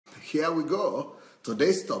here we go.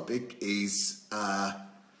 Today's topic is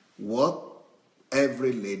what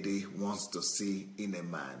every lady wants to see in a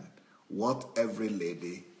man. What every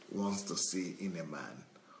lady wants to see in a man.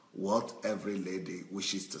 What every lady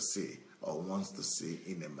wishes to see or wants to see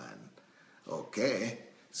in a man. Okay,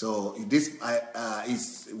 so this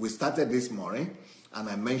we started this morning, and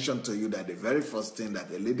I mentioned to you that the very first thing that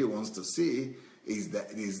a lady wants to see is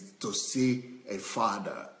to see a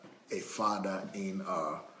father in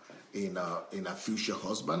a future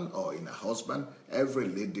husband or in a husband. Every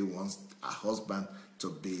lady wants a husband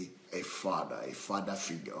to be a father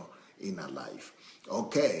figure in her life.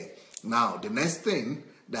 Okay, now the next thing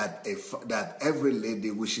that every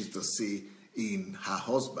lady wishes to see in her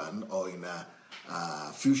husband or in a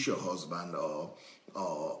future husband or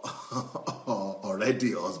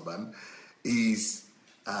already husband is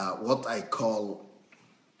what I call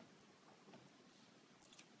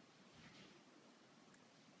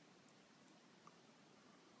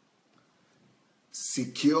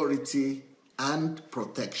security and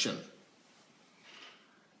protection.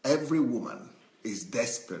 Every woman is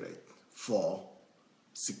desperate for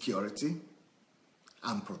security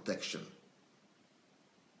and protection.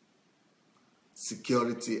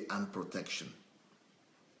 Security and protection.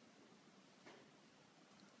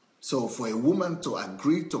 So for a woman to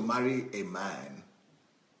agree to marry a man,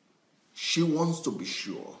 she wants to be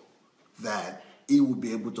sure that he will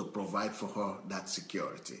be able to provide for her that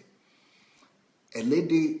security. A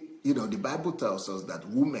lady, the Bible tells us that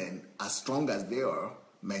women, as strong as they are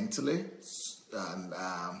mentally and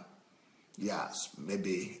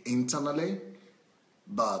maybe internally,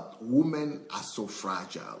 but women are so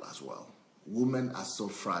fragile as well. Women are so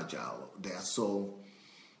fragile. They are so...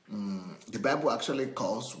 the Bible actually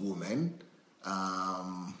calls women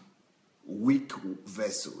weak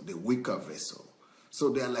vessel, the weaker vessel. So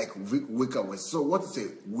they are like weaker vessel. So what is a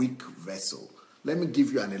weak vessel? Let me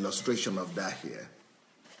give you an illustration of that here.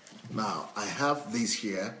 Now, I have this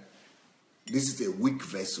here. This is a weak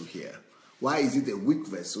vessel here. Why is it a weak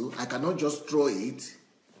vessel? I cannot just throw it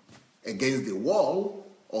against the wall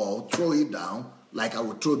or throw it down like I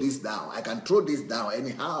would throw this down. I can throw this down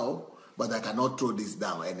anyhow, but I cannot throw this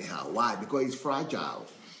down anyhow. Why? Because it's fragile.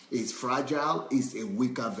 It's fragile. It's a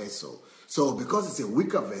weaker vessel. So because it's a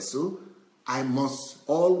weaker vessel, I must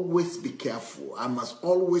always be careful. I must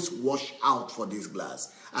always watch out for this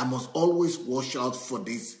glass. I must always watch out for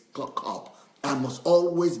this cup. I must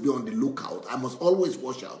always be on the lookout. I must always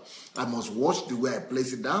watch out. I must watch the way I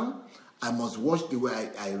place it down. I must watch the way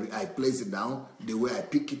I place it down, the way I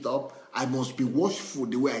pick it up. I must be watchful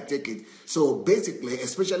the way I take it. So basically,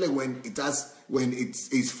 especially when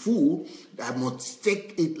it's full, I must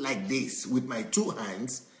take it like this with my two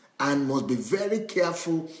hands and must be very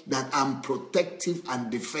careful that I'm protective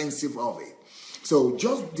and defensive of it. So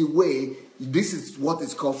just the way, this is what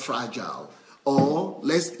is called fragile. Or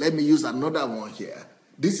let me use another one here.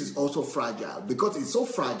 This is also fragile. Because it's so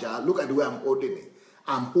fragile, look at the way I'm holding it.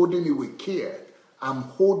 I'm holding it with care. I'm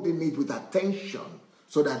holding it with attention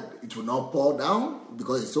so that it will not fall down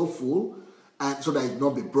because it's so full, and so that it will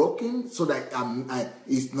not be broken, so that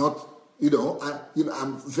it's not,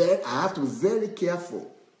 I have to be very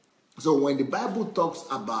careful. So when the Bible talks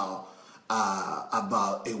about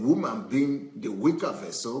a woman being the weaker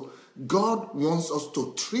vessel, God wants us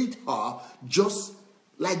to treat her just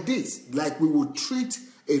like this, like we would treat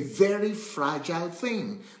a very fragile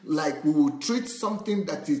thing, like we would treat something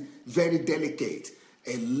that is very delicate.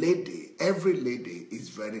 A lady, every lady is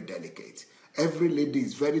very delicate. Every lady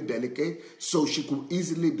is very delicate, so she could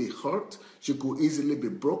easily be hurt, she could easily be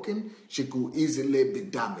broken, she could easily be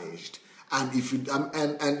damaged. And if you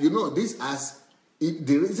this as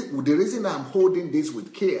the reason I'm holding this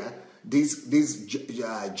with care, this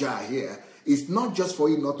jar here, is not just for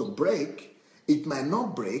it not to break. It might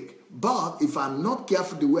not break, but if I'm not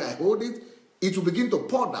careful the way I hold it, it will begin to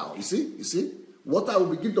pour down. You see, water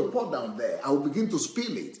will begin to pour down there. I will begin to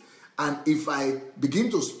spill it, and if I begin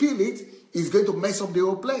to spill it, it's going to mess up the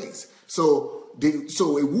whole place. So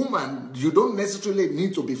a woman, you don't necessarily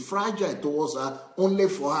need to be fragile towards her only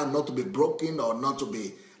for her not to be broken or not to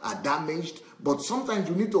be damaged, but sometimes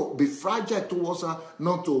you need to be fragile towards her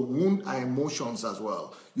not to wound her emotions as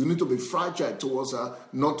well. You need to be fragile towards her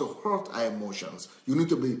not to hurt her emotions. You need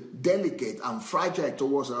to be delicate and fragile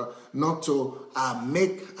towards her not to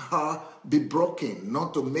make her be broken,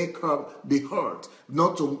 not to make her be hurt,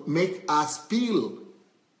 not to make her spill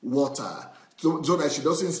water, so that she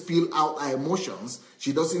doesn't spill out her emotions,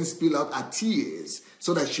 she doesn't spill out her tears,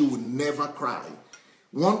 so that she will never cry.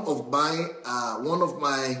 One of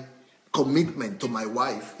my commitment to my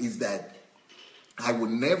wife is that I will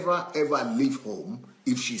never ever leave home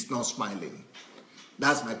if she's not smiling.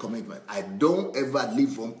 That's my commitment. I don't ever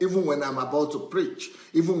leave home, even when I'm about to preach,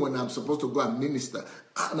 even when I'm supposed to go and minister.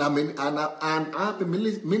 And I'm a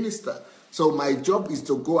minister. So my job is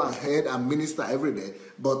to go ahead and minister every day.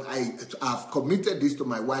 But I've committed this to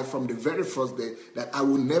my wife from the very first day, that I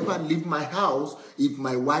will never leave my house if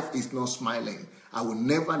my wife is not smiling. I will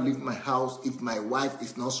never leave my house if my wife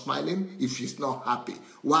is not smiling, if she's not happy.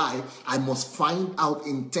 Why? I must find out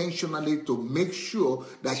intentionally to make sure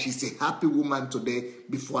that she's a happy woman today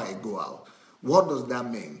before I go out. What does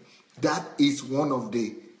that mean? That is one of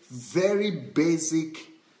the very basic,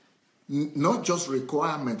 not just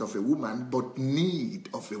requirement of a woman, but need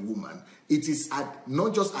of a woman. It is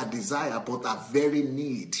not just a desire, but a very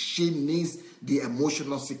need. She needs the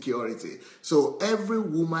emotional security. So every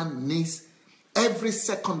woman needs, every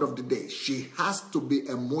second of the day, she has to be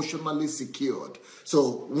emotionally secured.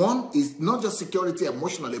 So one is not just security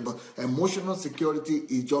emotionally, but emotional security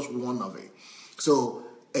is just one of it. So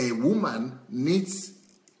a woman needs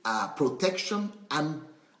protection and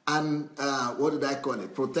what did I call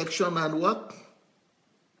it? Protection and what?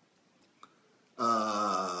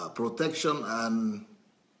 Protection and,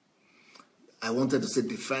 I wanted to say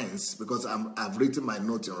defense, because I've written my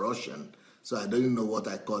note in Russian, so I don't even know what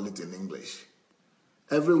I call it in English.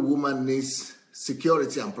 Every woman needs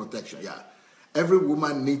security and protection. Yeah. Every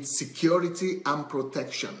woman needs security and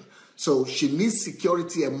protection. So she needs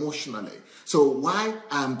security emotionally. So why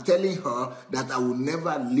I'm telling her that I will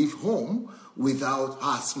never leave home without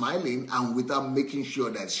her smiling and without making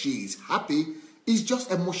sure that she is happy is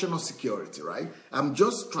just emotional security, right? I'm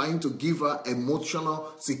just trying to give her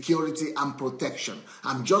emotional security and protection.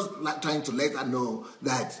 I'm just trying to let her know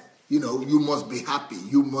that, you know, you must be happy.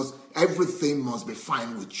 Everything must be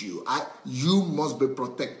fine with you. You must be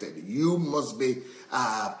protected. You must be,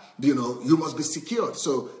 you must be secured.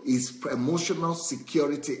 So it's emotional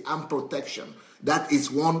security and protection. That is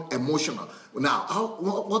one emotional. Now,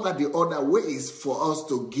 what are the other ways for us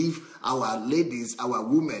to give our ladies, our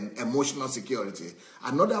women, emotional security?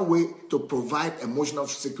 Another way to provide emotional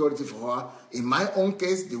security for her, in my own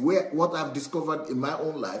case, what I've discovered in my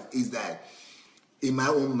own life is that, in my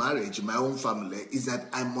own marriage, in my own family, is that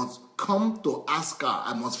I must come to ask her.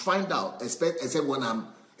 I must find out, except when I'm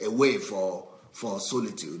away for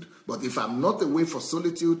solitude. But if I'm not away for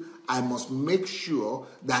solitude, I must make sure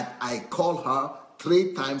that I call her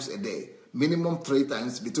 3 times a day, minimum 3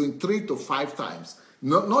 times, between 3 to 5 times.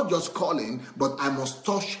 Not just calling, but I must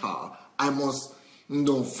touch her. I must,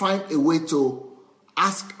 find a way to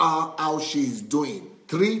ask her how she's doing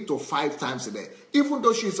 3 to 5 times a day, even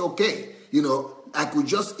though she's okay. I could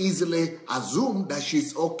just easily assume that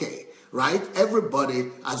she's okay, right?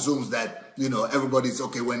 Everybody assumes that, everybody's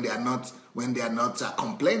okay when they are not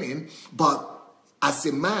complaining. But as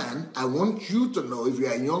a man, I want you to know, if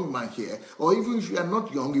you're a young man here, or even if you are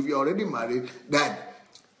not young, if you're already married, that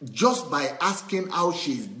just by asking how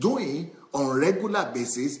she's doing on a regular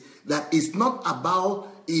basis, that it's not about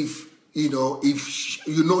if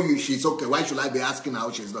she's okay. Why should I be asking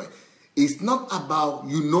how she's doing? It's not about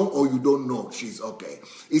or you don't know she's okay.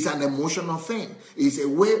 It's an emotional thing. It's a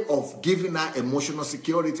way of giving her emotional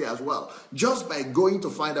security as well. Just by going to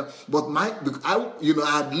find out. But I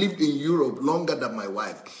had lived in Europe longer than my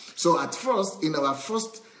wife. So at first, in our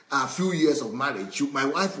first few years of marriage, my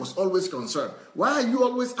wife was always concerned. Why are you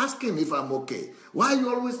always asking if I'm okay? Why are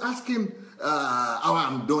you always asking how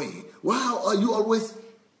I'm doing? Why are you always...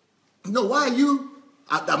 why are you...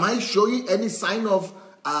 am I showing any sign of...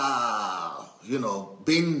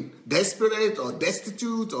 being desperate or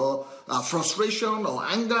destitute or frustration or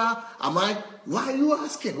anger? Why are you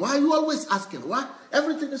asking? Why are you always asking? Why?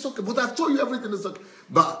 Everything is okay. But I've told you everything is okay.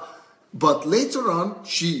 But later on,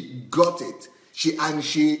 she got it.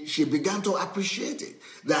 She began to appreciate it.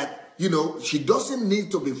 That, she doesn't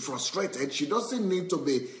need to be frustrated. She doesn't need to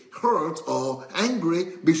be hurt or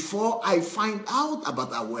angry before I find out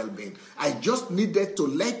about her well-being. I just needed to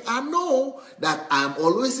let her know that I'm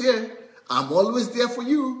always here. I'm always there for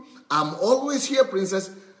you. I'm always here, princess.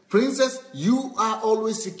 Princess, you are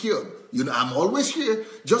always secured. I'm always here,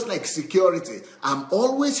 just like security. I'm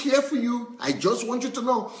always here for you. I just want you to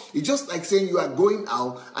know. It's just like saying you are going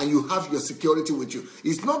out and you have your security with you.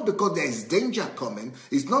 It's not because there is danger coming.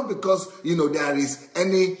 It's not because, there is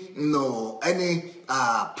any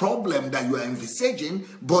problem that you are envisaging,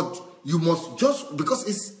 but you must just, because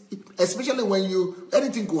especially when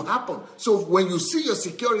anything could happen. So when you see your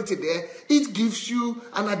security there, it gives you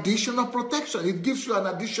an additional protection. It gives you an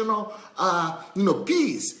additional,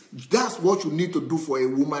 peace. That's what you need to do for a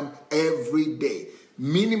woman every day.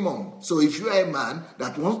 Minimum. So if you are a man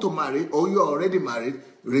that wants to marry or you are already married,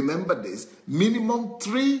 remember this, minimum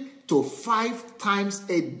 3 to 5 times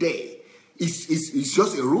a day. It's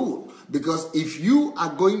just a rule. Because if you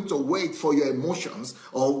are going to wait for your emotions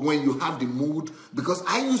or when you have the mood, because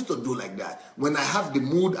I used to do like that. When I have the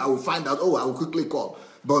mood, I will find out, oh, I will quickly call.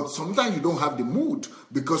 But sometimes you don't have the mood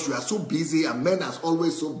because you are so busy, and men are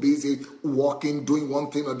always so busy working, doing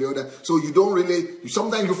one thing or the other. So you don't really,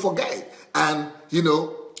 sometimes you forget. And,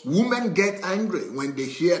 women get angry when they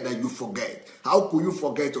hear that you forget. How could you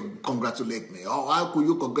forget to congratulate me? Or how could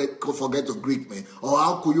you forget to greet me? Or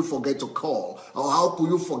how could you forget to call? Or how could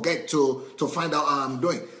you forget to find out how I'm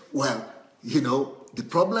doing? Well, the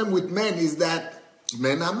problem with men is that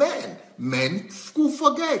men are men. Men who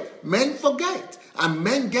forget. Men forget. And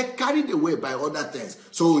men get carried away by other things.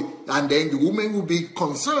 So, and then the woman will be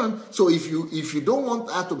concerned. So if you don't want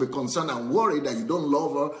her to be concerned and worried that you don't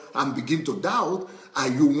love her and begin to doubt,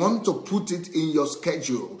 you want to put it in your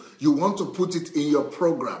schedule. You want to put it in your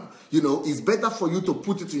program. It's better for you to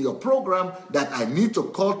put it in your program that I need to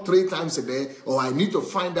call 3 times a day, or I need to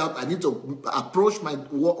find out, I need to approach my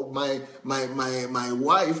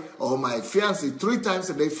wife or my fiancé 3 times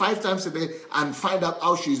a day, 5 times a day, and find out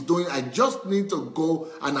how she's doing. I just need to go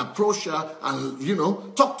and approach her and,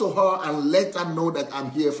 talk to her and let her know that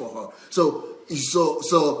I'm here for her. So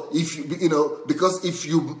if because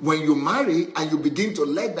when you marry and you begin to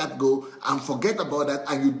let that go and forget about that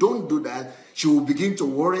and you don't do that, she will begin to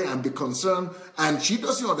worry and be concerned, and she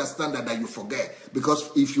doesn't understand that you forget.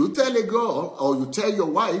 Because if you tell a girl or you tell your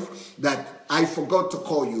wife that I forgot to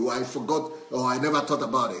call you, I forgot, or I never thought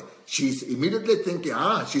about it, she's immediately thinking,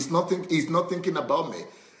 he's not thinking about me.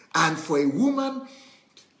 And for a woman,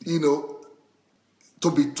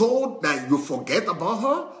 to be told that you forget about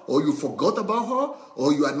her, or you forgot about her,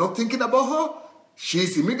 or you are not thinking about her,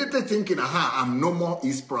 she's immediately thinking, I'm no more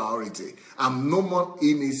his priority. I'm no more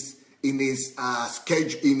in his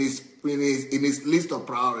schedule, in his list of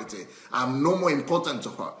priority. I'm no more important to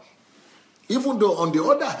her. Even though, on the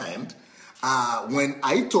other hand, when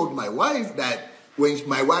I told my wife that,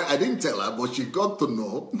 I didn't tell her, but she got to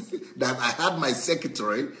know that I had my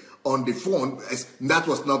secretary on the phone. That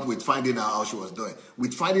was not with finding out how she was doing.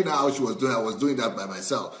 With finding out how she was doing, I was doing that by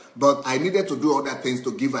myself. But I needed to do other things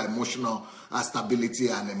to give her emotional stability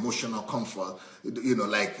and emotional comfort.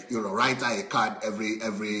 Write her a card every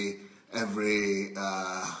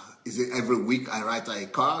week. I write her a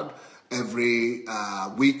card. Every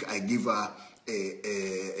week I give her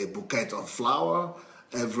a bouquet of flower.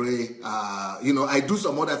 I do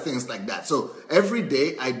some other things like that. So every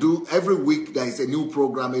week there is a new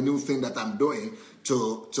program, a new thing that I'm doing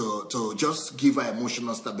to just give her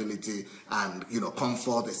emotional stability and,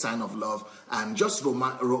 comfort, a sign of love, and just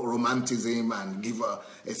romanticism, and give her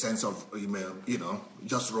a sense of,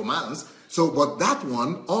 just romance. So, but that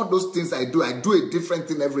one, all those things I do a different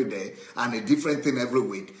thing every day and a different thing every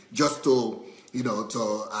week, just to,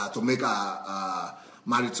 to make our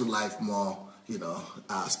marital life more,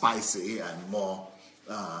 spicy and more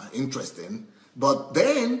interesting. But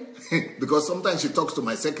then, because sometimes she talks to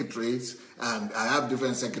my secretaries, and I have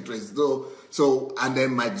different secretaries, and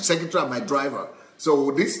then my secretary and my driver.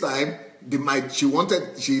 So this time,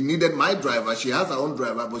 she needed my driver. She has her own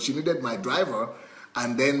driver, but she needed my driver.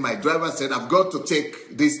 And then my driver said, I've got to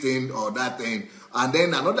take this thing or that thing. And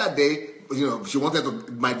then another day,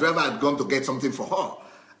 my driver had gone to get something for her.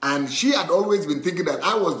 And she had always been thinking that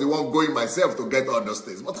I was the one going myself to get all those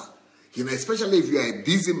things. But, especially if you are a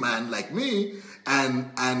busy man like me,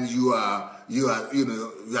 and you are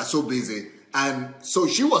so busy. And so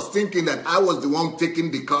she was thinking that I was the one taking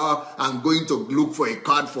the car and going to look for a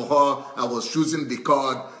card for her. I was choosing the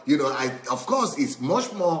card. Of course, it's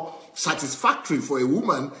much more satisfactory for a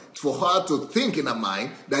woman, for her to think in her mind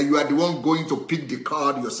that you are the one going to pick the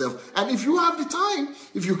card yourself. And if you have the time,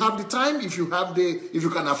 if you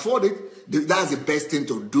can afford it, that's the best thing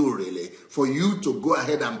to do, really, for you to go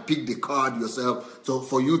ahead and pick the card yourself,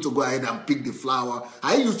 for you to go ahead and pick the flower.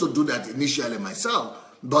 I used to do that initially myself,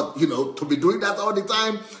 but, to be doing that all the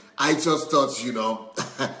time, I just thought,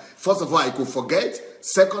 first of all, I could forget.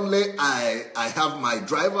 Secondly, I have my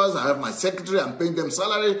drivers, I have my secretary, I'm paying them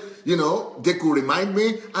salary, they could remind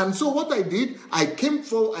me. And so what I did, I came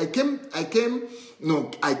up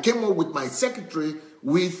with my secretary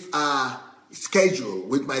with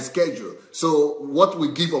my schedule. So what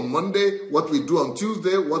we give on Monday, what we do on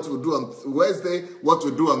Tuesday, what we do on Wednesday, what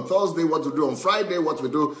we do on Thursday, what we do on Friday, what we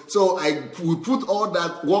do. So we put work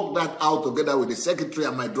that out together with the secretary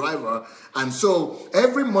and my driver. And so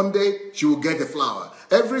every Monday, she will get a flower.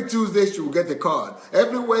 Every Tuesday, she will get a card.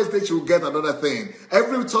 Every Wednesday, she will get another thing.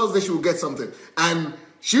 Every Thursday, she will get something. And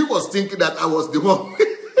she was thinking that I was the one.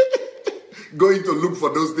 going to look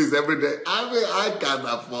for those things every day. I mean, I can't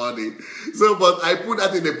afford it. So, but I put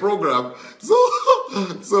that in the program.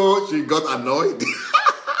 So she got annoyed.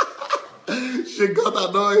 She got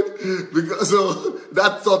annoyed because so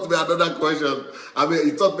that taught me another question. I mean,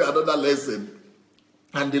 it taught me another lesson.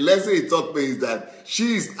 And the lesson it taught me is that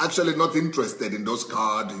she is actually not interested in those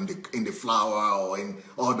cards, in the flower, or in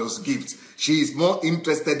all those gifts. She is more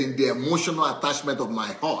interested in the emotional attachment of my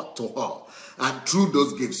heart to her. And through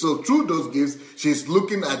those gifts. So through those gifts, she's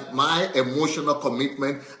looking at my emotional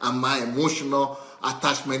commitment and my emotional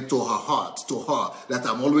attachment to her heart, to her, that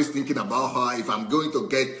I'm always thinking about her. If I'm going to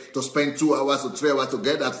get to spend 2 hours or 3 hours to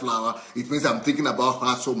get that flower, it means I'm thinking about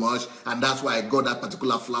her so much, and that's why I got that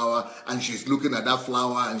particular flower. And she's looking at that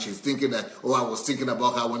flower and she's thinking that, oh, I was thinking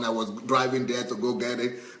about her when I was driving there to go get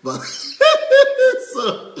it. But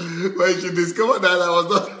so when she discovered that I was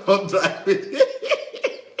not driving,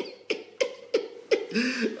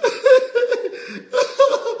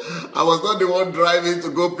 I was not the one driving to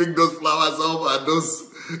go pick those flowers up and those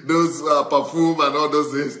perfume and all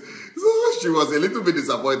those things. So she was a little bit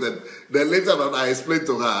disappointed. Then later on, I explained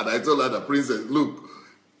to her and I told her, the princess, look,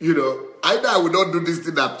 you know, either I will not do this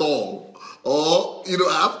thing at all, or, you know,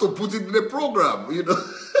 I have to put it in the program, you know.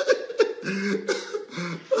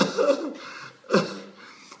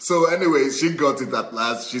 So anyway, she got it at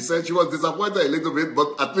last. She said she was disappointed a little bit,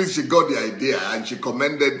 but at least she got the idea, and she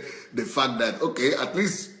commended the fact that, okay, at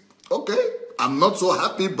least, okay, I'm not so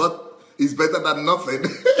happy, but it's better than nothing.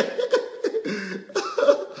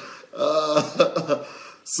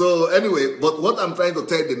 So anyway, but what I'm trying to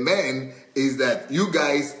tell the men is that you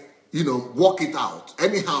guys, you know, work it out.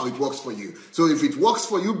 Anyhow, it works for you. So if it works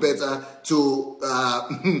for you better to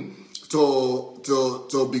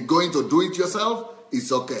be going to do it yourself,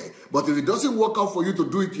 it's okay. But if it doesn't work out for you to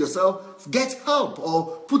do it yourself, get help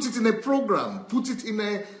or put it in a program, put it in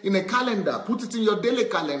a calendar, put it in your daily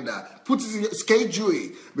calendar, put it in your schedule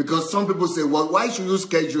it. Because some people say, well, why should you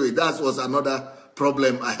schedule it? That was another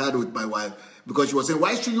problem I had with my wife, because she was saying,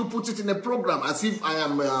 why should you put it in a program? As if I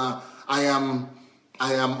am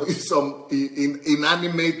some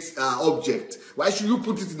inanimate object. Why should you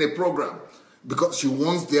put it in a program? Because she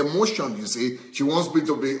wants the emotion, you see. She wants me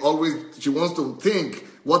to be always, she wants to think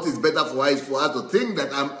what is better for her is for her to think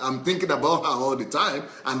that I'm thinking about her all the time,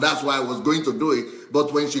 and that's why I was going to do it.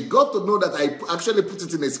 But when she got to know that I actually put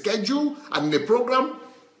it in a schedule and in a program,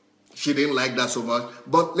 she didn't like that so much.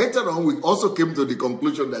 But later on, we also came to the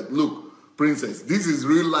conclusion that, look, princess, this is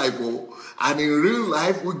real life, oh, and in real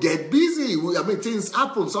life, we get busy. I mean, things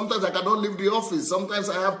happen. Sometimes I cannot leave the office. Sometimes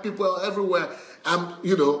I have people everywhere.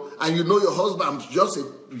 You know, and you know your husband, I'm just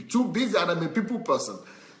too busy, and I'm a people person.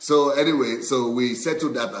 So anyway, so we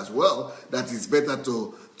settled that as well, that it's better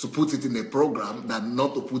to put it in a program than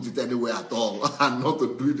not to put it anywhere at all and not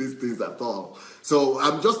to do these things at all. So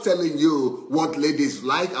I'm just telling you what ladies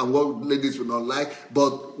like and what ladies will not like.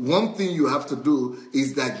 But one thing you have to do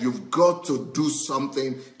is that you've got to do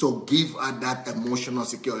something to give her that emotional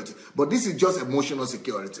security. But this is just emotional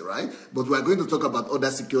security, right? But we're going to talk about other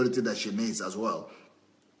security that she needs as well.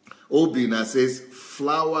 Obina says,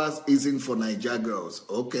 flowers isn't for Nigeria girls.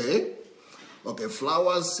 Okay. Okay,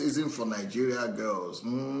 flowers isn't for Nigeria girls.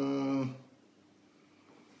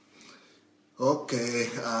 Okay.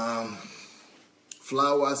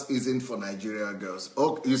 Flowers isn't for Nigeria girls.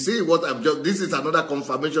 Okay, you see what I've just, this is another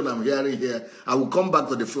confirmation I'm hearing here. I will come back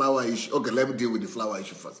to the flower issue. Okay, let me deal with the flower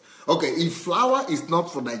issue first. Okay, if flower is not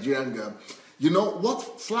for Nigerian girl, you know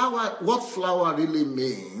what flower really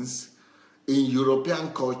means in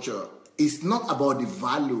European culture. It's not about the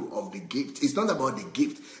value of the gift. It's not about the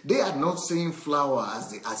gift. They are not seeing flower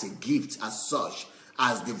as a gift as such,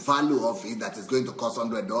 as the value of it that is going to cost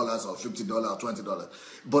 $100 or $50 or $20.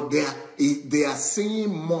 But they are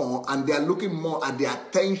seeing more, and they are looking more at the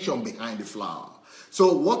attention behind the flower.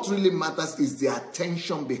 So what really matters is the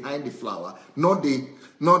attention behind the flower, not the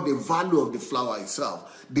value of the flower itself.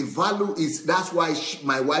 The value is, that's why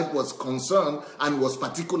my wife was concerned and was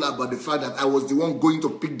particular about the fact that I was the one going to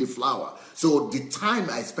pick the flower. So the time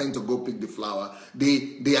I spent to go pick the flower,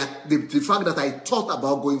 the fact that I thought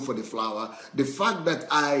about going for the flower, the fact that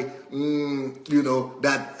I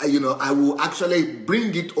will actually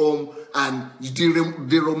bring it home, and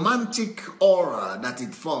the romantic aura that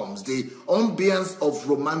it forms, the ambience of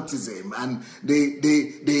romanticism, and the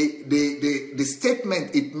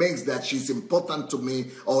statement it makes that she's important to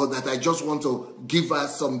me, or that I just want to give her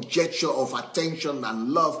some gesture of attention and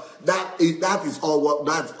love. That is all what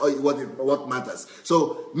matters.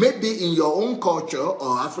 So maybe in your own culture,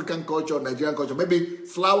 or African culture, or Nigerian culture, maybe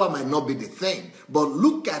flower might not be the thing. But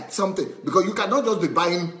look at something, because you cannot just be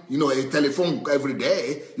buying, a telephone every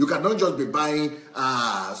day. You cannot just be buying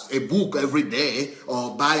a book every day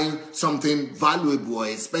or buying something valuable or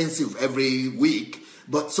expensive every week.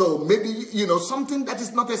 But so maybe, something that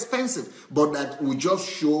is not expensive, but that will just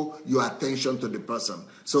show your attention to the person.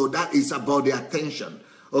 So that is about the attention.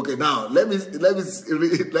 Okay, now let me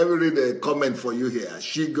read a comment for you here.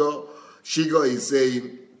 Shigo is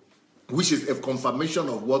saying, which is a confirmation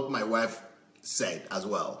of what my wife said as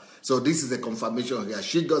well. So this is a confirmation here.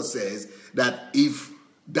 Shigo says that if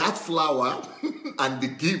that flower and the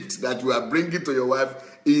gift that you are bringing to your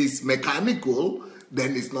wife is mechanical,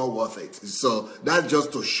 then it's not worth it. So that's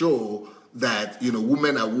just to show that,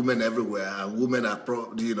 women are women everywhere, and women are,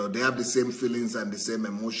 they have the same feelings and the same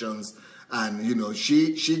emotions. And,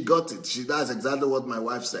 she got it. That's exactly what my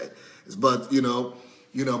wife said. But,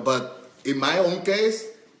 but in my own case,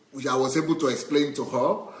 I was able to explain to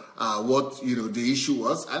her what, the issue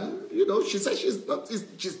was. And, she said she's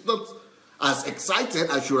not as excited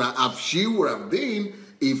as she would have been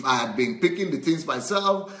if I had been picking the things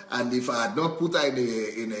myself, and if I had not put her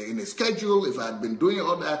in a schedule, if I had been doing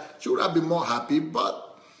all that, she would have been more happy.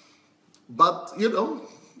 But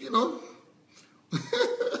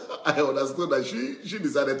I understood that she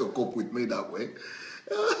decided to cope with me that way.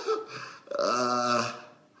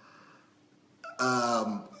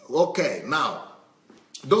 Okay, now,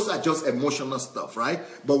 those are just emotional stuff, right?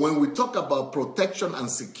 But when we talk about protection and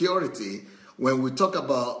security, we are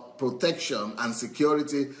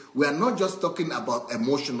not just talking about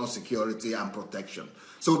emotional security and protection.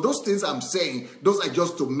 So those things I'm saying, those are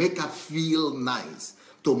just to make her feel nice,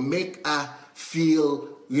 to make her feel,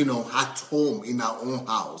 at home in our own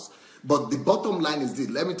house. But the bottom line is this.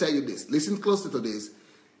 Let me tell you this. Listen closely to this.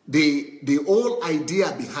 The whole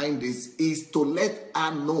idea behind this is to let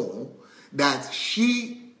her know that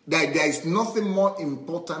there is nothing more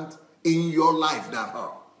important in your life than her.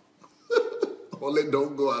 Only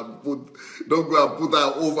don't go and put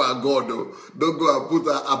her over God. Don't go and put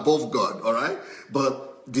her above God. All right.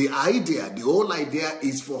 But the whole idea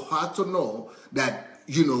is for her to know that,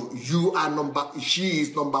 she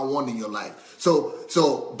is number one in your life.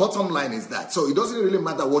 So bottom line is that. So it doesn't really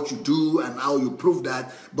matter what you do and how you prove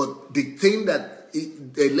that. But the thing that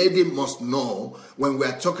a lady must know when we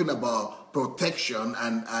are talking about protection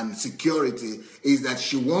and security is that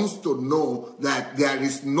she wants to know that there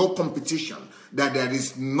is no competition, that there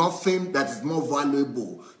is nothing that is more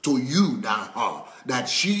valuable to you than her, that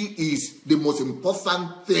she is the most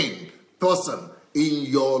important person in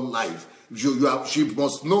your life. She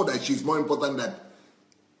must know that she's more important than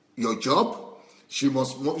your job. You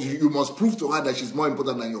must prove to her that she's more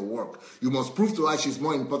important than your work. You must prove to her she's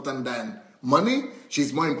more important than money.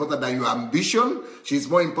 She's more important than your ambition. She's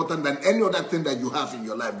more important than any other thing that you have in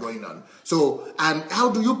your life going on. So, and how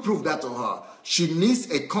do you prove that to her? She needs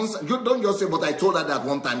a constant. You don't just say, but I told her that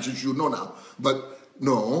one time. She should know now. But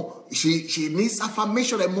no, she needs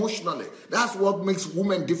affirmation emotionally. That's what makes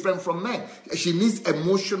women different from men. She needs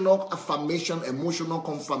emotional affirmation, emotional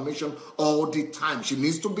confirmation all the time. She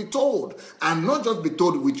needs to be told, and not just be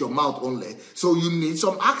told with your mouth only. So you need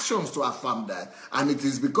some actions to affirm that. And it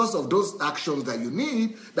is because of those actions that you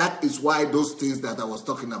need, that is why those things that I was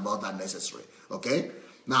talking about are necessary. Okay?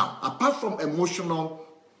 Now, apart from emotional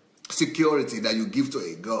security that you give to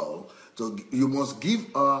a girl, so you must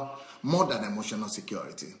give her more than emotional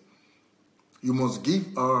security. You must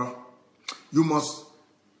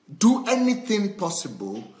do anything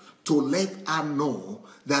possible to let her know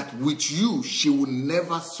that with you, she will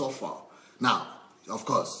never suffer. Now, of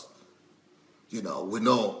course, we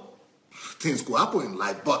know things could happen in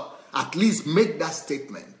life, but at least make that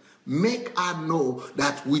statement. Make her know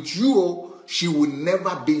that with you, she will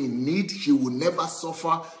never be in need. She will never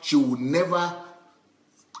suffer. She will never,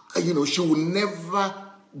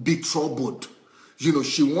 be troubled. She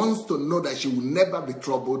wants to know that she will never be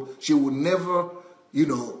troubled. She will never,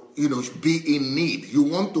 be in need. You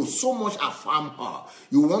want to so much affirm her.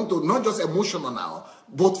 You want to, not just emotional now,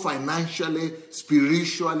 both financially,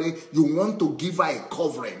 spiritually. You want to give her a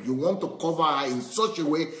covering. You want to cover her in such a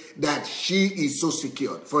way that she is so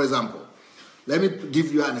secure. For example, let me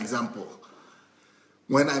give you an example.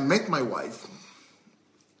 When I met my wife,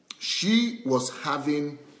 she was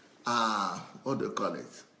having what do you call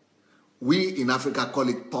it? We in Africa call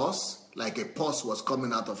it pus. Like a pus was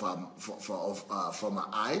coming out of her from her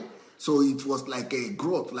eye. So it was like a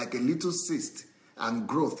growth, like a little cyst and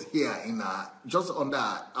growth here in her, just under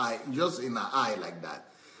her eye, just in her eye like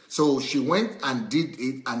that. So she went and did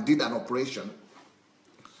it and did an operation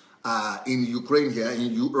in Ukraine here.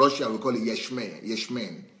 In Russia we call it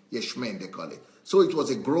Yeshmen they call it. So it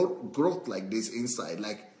was a growth like this inside,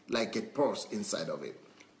 like a pus inside of it.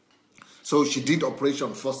 So she did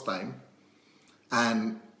operation first time,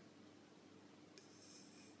 and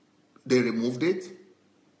they removed it.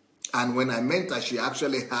 And when I met her, she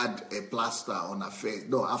actually had a plaster on her face.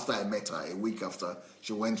 No, after I met her, a week after,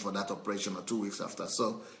 she went for that operation, or 2 weeks after.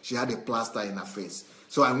 So she had a plaster in her face.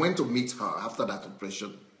 So I went to meet her after that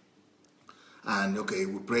operation. And okay,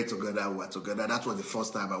 we prayed together, we were together. That was the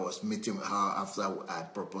first time I was meeting her after I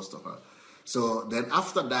had proposed to her. So then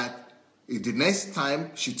after that, the next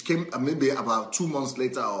time she came, maybe about 2 months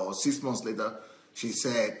later or 6 months later, she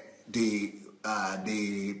said the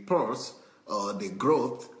pulse or the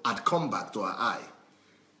growth had come back to her eye.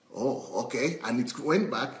 Oh, okay. And it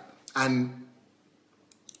went back, and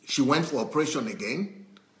she went for operation again.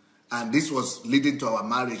 And this was leading to our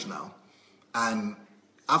marriage now. And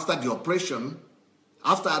after the operation,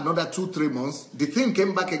 after another 2-3 months, the thing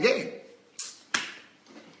came back again.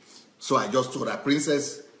 So I just told her,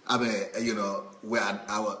 Princess, I mean, you know,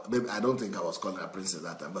 I don't think I was calling her Princess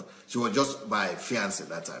that time, but she was just my fiancée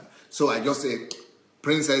that time. So I just said,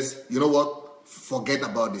 Princess, you know what? Forget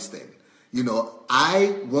about this thing. You know,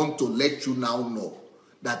 I want to let you now know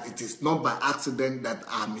that it is not by accident that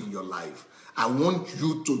I'm in your life. I want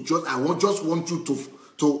you to just want you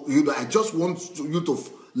to you know, I just want you to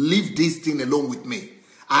leave this thing alone with me.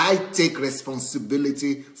 I take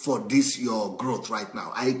responsibility for this, your growth right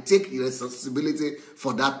now. I take responsibility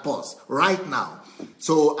for that pause right now.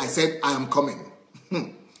 So I said, I am coming.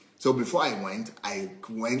 So before I went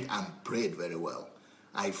and prayed very well.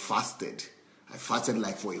 I fasted. I fasted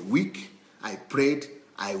like for a week. I prayed.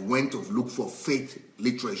 I went to look for faith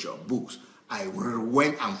literature, books. I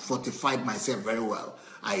went and fortified myself very well.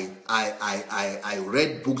 I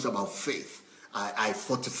read books about faith. I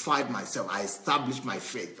fortified myself. I established my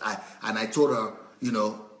faith. And I told her, you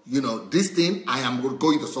know, this thing, I am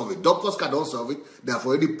going to solve it. Doctors cannot solve it. They have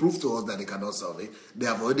already proved to us that they cannot solve it. They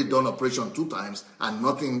have already done operation 2 times, and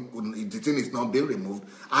nothing, the thing is not being removed.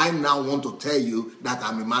 I now want to tell you that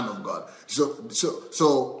I'm a man of God. So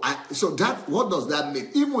that, what does that mean?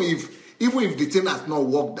 Even if the thing has not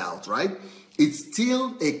worked out, right? It's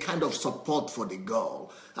still a kind of support for the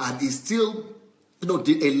girl, and it's still, you know,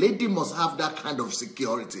 a lady must have that kind of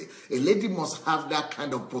security. A lady must have that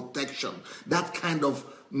kind of protection, that kind of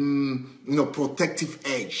protective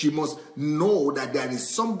edge. She must know that there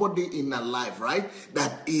is somebody in her life, right,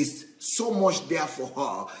 that is so much there for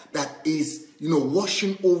her, that is,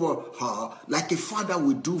 watching over her like a father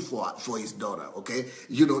would do for his daughter, okay?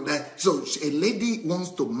 So a lady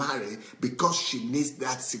wants to marry because she needs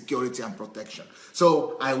that security and protection.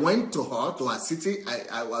 So I went to her city.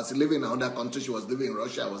 I was living in another country. She was living in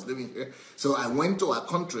Russia. I was living here. So I went to her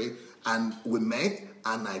country and we met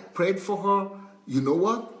and I prayed for her. You know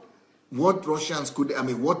what? What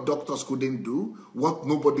what doctors couldn't do, what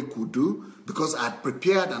nobody could do, because I had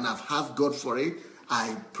prepared and I've asked God for it.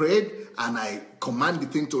 I prayed and I command the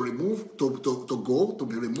thing to be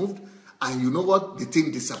removed. And you know what? The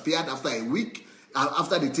thing disappeared after a week.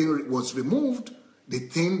 After the thing was removed, the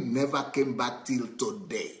thing never came back till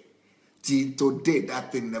today. Till today,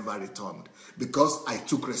 that thing never returned because I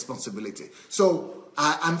took responsibility. So,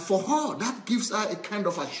 and for her, that gives her a kind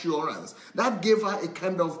of assurance. That gave her a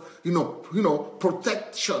kind of,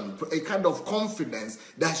 protection, a kind of confidence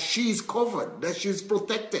that she is covered, that she is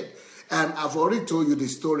protected. And I've already told you the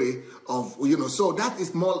story of, so that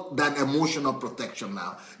is more than emotional protection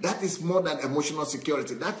now. That is more than emotional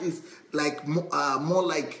security. That is like more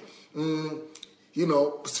like,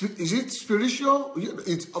 is it spiritual?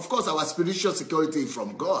 It's, of course, our spiritual security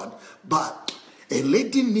from God, but a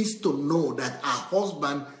lady needs to know that her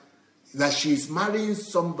husband, that she is marrying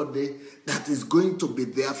somebody that is going to be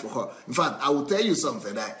there for her. In fact, I will tell you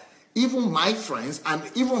something, that even my friends and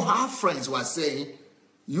even her friends were saying,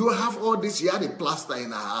 you have all this, she had a plaster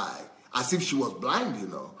in her eye, as if she was blind,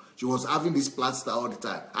 She was having this plaster all the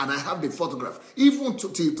time. And I have the photograph. Even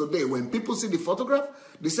till today, when people see the photograph,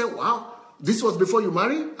 they say, wow, this was before you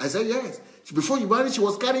married? I said, yes. Before you married, she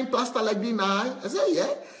was carrying plaster like this in her eye? I said,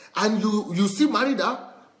 yeah. And you still married her?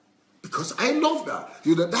 Because I loved her.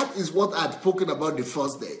 That is what I had spoken about the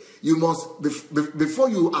first day. You must, before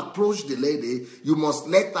you approach the lady, you must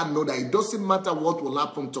let her know that it doesn't matter what will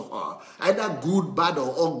happen to her, either good, bad,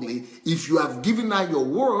 or ugly, if you have given her your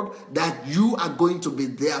word that you are going to be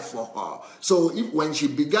there for her. So when she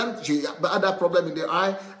began, she had that problem in the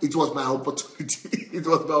eye, it was my opportunity. It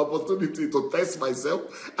was my opportunity to test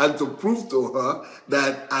myself and to prove to her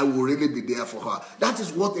that I will really be there for her. That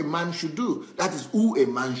is what a man should do. That is who a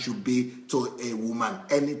man should be to a woman,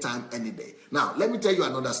 anytime, any day. Now, let me tell you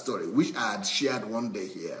another story, which I had shared one day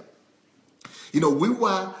here. We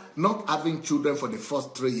were not having children for the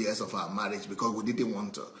first 3 years of our marriage because we didn't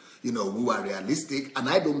want to. we were realistic. And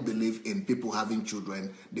I don't believe in people having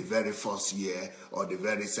children the very first year or the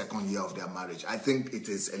very second year of their marriage. I think it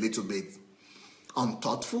is a little bit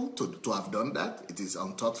unthoughtful to have done that. It is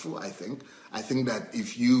unthoughtful, I think. I think that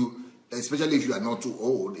especially if you are not too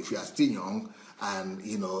old, if you are still young, and,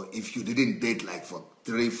 if you didn't date like for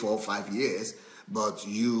 3, 4, 5 years, but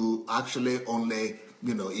you actually only,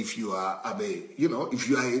 if you are, if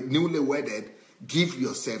you are newly wedded, give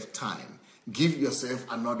yourself time. Give yourself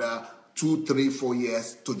another 2, 3, 4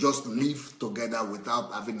 years to just live together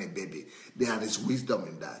without having a baby. There is wisdom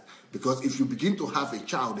in that. Because if you begin to have a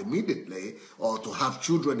child immediately, or to have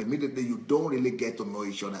children immediately, you don't really get to know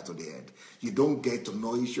each other to the end. You don't get to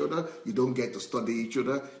know each other. You don't get to study each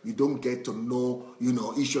other. You don't get to know,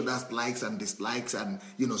 each other's likes and dislikes and,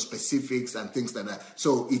 specifics and things like that.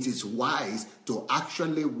 So it is wise to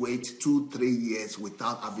actually wait 2, 3 years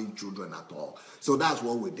without having children at all. So that's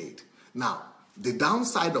what we did. Now, the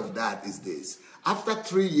downside of that is this. After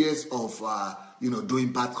 3 years of,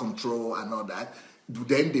 doing birth control and all that,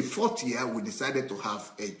 then the 4th year, we decided to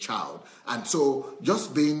have a child. And so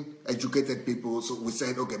just being educated people, so we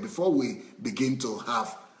said, okay, before we begin to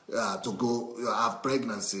have, have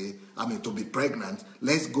pregnancy, to be pregnant,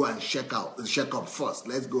 let's go and check up first.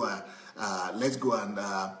 Let's go and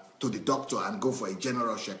to the doctor and go for a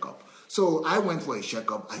general checkup. So I went for a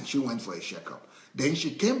checkup and she went for a checkup. Then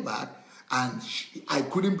she came back and I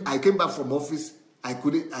came back from office. I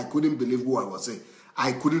couldn't believe who I was saying.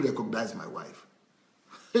 I couldn't recognize my wife.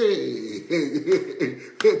 Hey,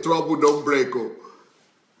 trouble don't break. Oh.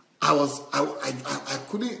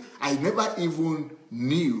 I never even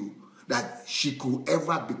knew that she could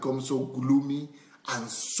ever become so gloomy and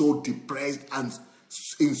so depressed and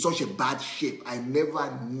in such a bad shape. I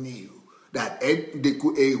never knew that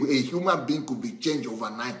a human being could be changed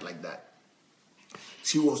overnight like that.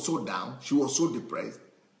 She was so down. She was so depressed.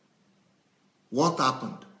 What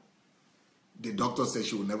happened? The doctor said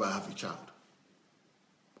she will never have a child.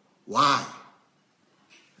 Why?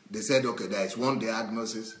 They said, okay, there is one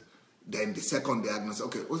diagnosis. Then the second diagnosis,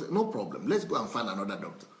 okay, no problem. Let's go and find another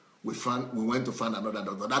doctor. We went to find another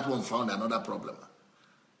doctor. That one found another problem.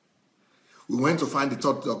 We went to find the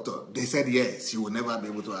third doctor. They said, yes, she will never be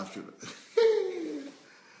able to have children.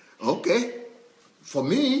 Okay. For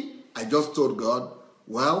me, I just told God,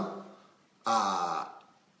 well,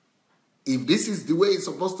 if this is the way it's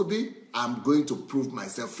supposed to be, I'm going to prove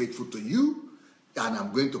myself faithful to you, and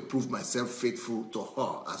I'm going to prove myself faithful to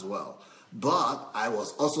her as well. But I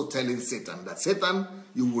was also telling Satan that, Satan,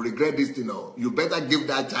 you will regret this, you better give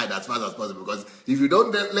that child as fast as possible, because if you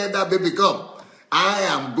don't let that baby come, I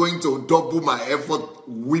am going to double my effort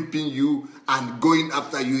whipping you and going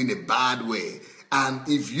after you in a bad way. And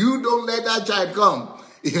if you don't let that child come,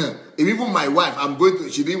 even my wife,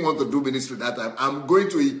 she didn't want to do ministry that time. I'm going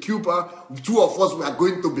to equip her. 2 of us, we are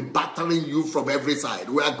going to be battering you from every side.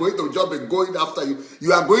 We are going to just be going after you.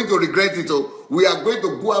 You are going to regret it. We are going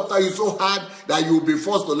to go after you so hard that you will be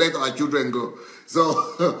forced to let our children go.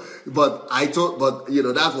 So, but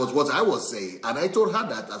that was what I was saying. And I told her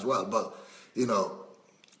that as well. But,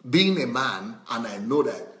 being a man, and I know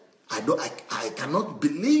that, I cannot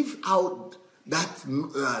believe how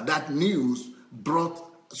that news brought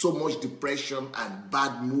so much depression and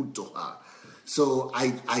bad mood to her. So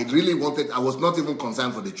I really I was not even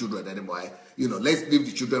concerned for the children anymore. Let's leave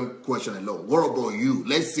the children question alone. What about you?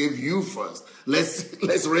 Let's save you first.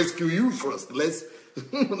 Let's rescue you first.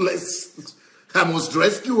 I must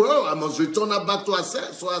rescue her. I must return her back to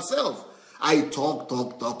herself. I talk.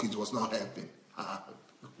 It was not helping.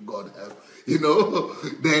 God help.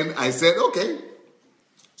 Then I said, okay.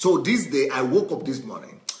 So this day, I woke up this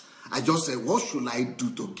morning. I just said, what should I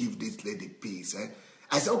do to give this lady peace?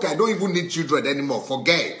 I said, okay, I don't even need children anymore.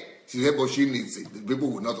 Forget. She said, but she needs it. The people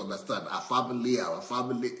will not understand. Our family.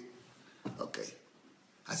 Okay.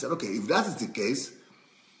 I said, okay, if that is the case.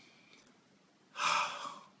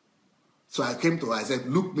 So I came to her. I said,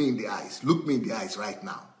 look me in the eyes. Look me in the eyes right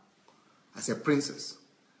now. I said, Princess,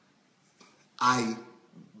 I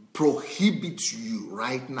prohibit you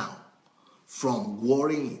right now from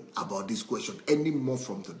worrying about this question anymore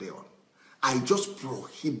from today on. I just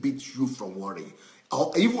prohibit you from worrying.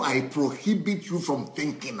 Or even I prohibit you from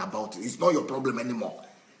thinking about it. It's not your problem anymore.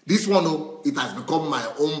 This one, it has become my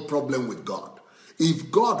own problem with God. If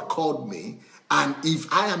God called me, and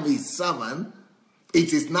if I am his servant,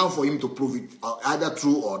 it is now for him to prove it either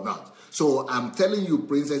true or not. So I'm telling you,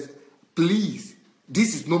 Princess, please,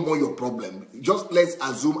 this is no more your problem. Just let's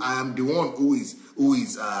assume I am the one who is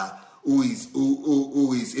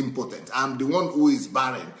impotent. I'm the one who is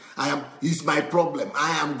barren. It's my problem.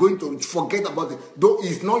 I am going to forget about it. Though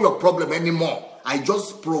it's not your problem anymore. I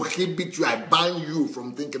just prohibit you. I ban you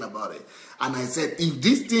from thinking about it. And I said, if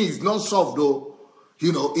this thing is not solved, though,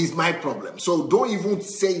 it's my problem. So don't even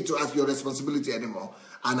say it as your responsibility anymore.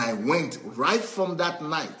 And I went right from that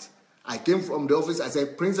night. I came from the office. I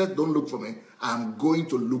said, Princess, don't look for me. I'm going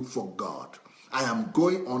to look for God. I am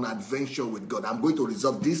going on adventure with God. I'm going to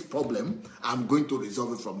resolve this problem. I'm going to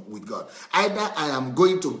resolve it with God. Either I am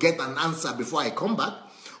going to get an answer before I come back,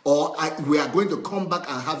 or we are going to come back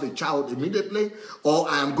and have a child immediately, or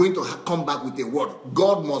I am going to come back with a word.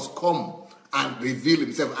 God must come and reveal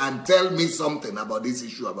himself and tell me something about this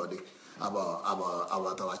issue about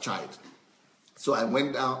our child. So I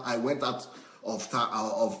went down. I went out of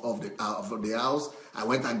the house. I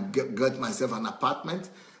went and got myself an apartment.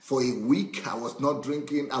 For a week, I was not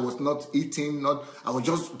drinking. I was not eating. I was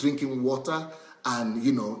just drinking water and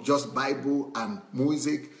just Bible and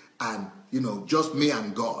music and just me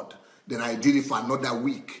and God. Then I did it for another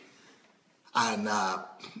week, and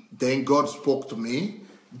then God spoke to me,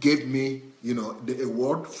 gave me a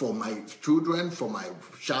word for my children, for my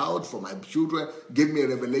child, for my children, gave me a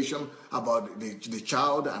revelation about the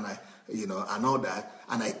child, and and all that.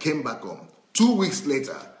 And I came back home. 2 weeks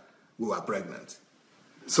later, we were pregnant.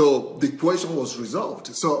 So the question was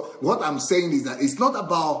resolved. So what I'm saying is that it's not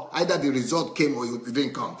about either the result came or it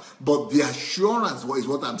didn't come, but the assurance is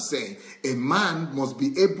what I'm saying. A man must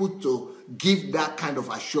be able to give that kind of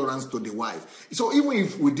assurance to the wife. So even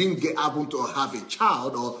if we didn't happen to have a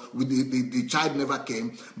child, or the child never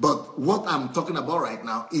came, but what I'm talking about right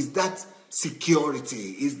now is that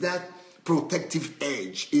security, is that protective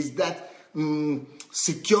edge, is that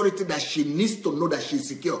security that she needs to know that she's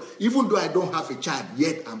secure. Even though I don't have a child,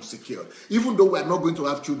 yet I'm secured. Even though we're not going to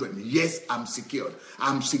have children, yes, I'm secured.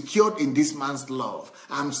 I'm secured in this man's love.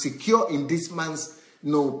 I'm secure in this man's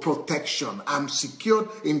protection. I'm secured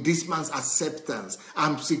in this man's acceptance.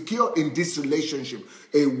 I'm secure in this relationship.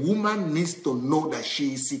 A woman needs to know that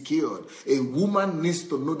she is secured. A woman needs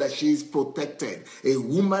to know that she is protected. A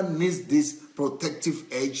woman needs this protective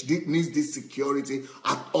edge, needs this security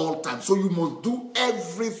at all times. So you must do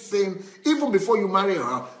everything, even before you marry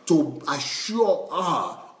her, to assure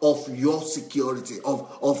her of your security,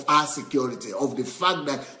 of our security, of the fact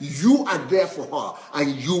that you are there for her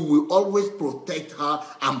and you will always protect her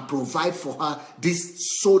and provide for her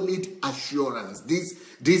this solid assurance,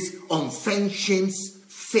 this unflinching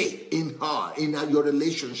faith in her, in your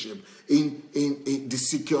relationship, in the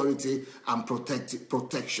security and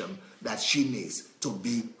protection that she needs to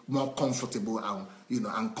be more comfortable and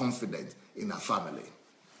and confident in her family.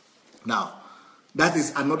 Now, that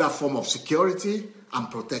is another form of security and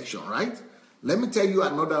protection, right? Let me tell you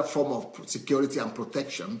another form of security and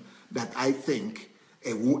protection that I think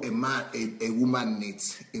a woman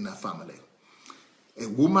needs in a family. A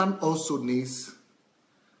woman also needs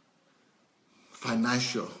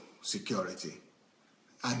financial security,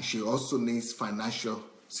 and she also needs financial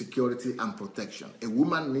security and protection. A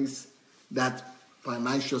woman needs that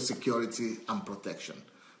financial security and protection.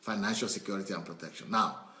 Financial security and protection.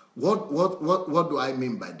 Now, what do I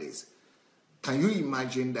mean by this? Can you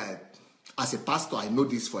imagine that as a pastor, I know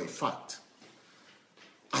this for a fact.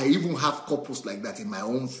 I even have couples like that in my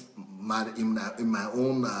own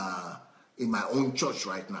church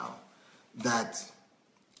right now. That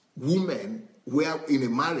women, where in a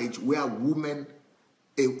marriage where women,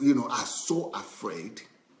 are so afraid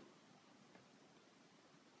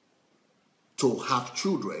to have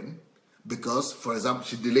children because, for example,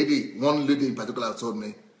 one lady in particular told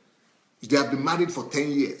me, they have been married for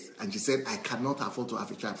 10 years. And she said, I cannot afford to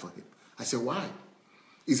have a child for him. I said, why?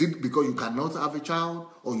 Is it because you cannot have a child,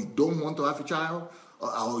 or you don't want to have a child,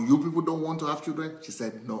 or you people don't want to have children? She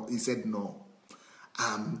said, no. He said, no.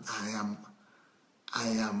 I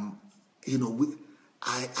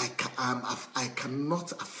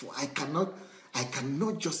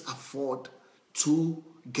cannot just afford to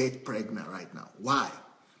get pregnant right now. Why?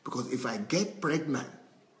 Because if I get pregnant,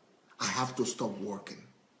 I have to stop working.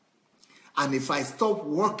 And if I stop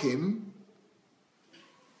working,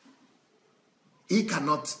 he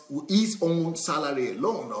cannot, his own salary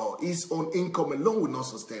alone or his own income alone will not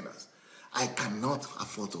sustain us. I cannot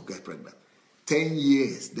afford to get pregnant. 10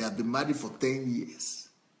 years. They have been married for 10 years.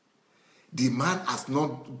 The man has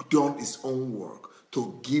not done his own work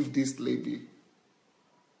to give this lady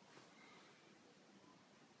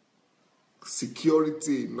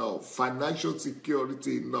security enough, financial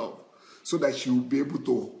security enough, so that she will be able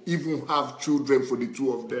to even have children for the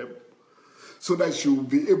two of them, so that she will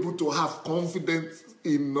be able to have confidence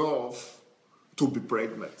enough to be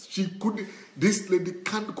pregnant. This lady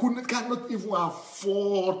cannot even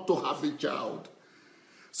afford to have a child.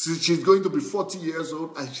 So she's going to be 40 years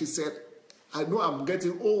old, and she said, I know I'm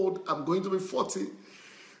getting old. I'm going to be 40.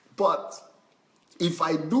 But if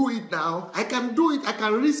I do it now, I can do it. I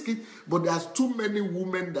can risk it. But there's too many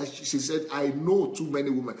women that she said, I know too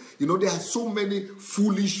many women. You know, there are so many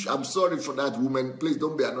foolish, I'm sorry for that woman. Please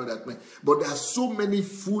don't be annoyed at me. But there are so many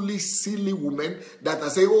foolish, silly women that are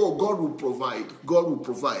saying, oh, God will provide. God will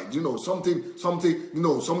provide. You know, something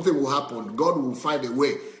will happen. God will find a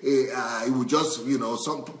way. It will just,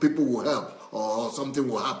 some people will help or something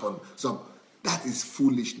will happen. So that is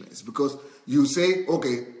foolishness, because you say,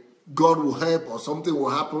 okay, God will help or something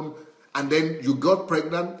will happen, and then you got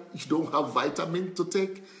pregnant, you don't have vitamin to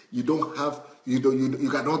take, you cannot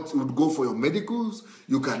go for your medicals,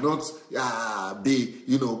 you cannot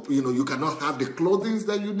you cannot have the clothing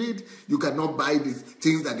that you need, you cannot buy the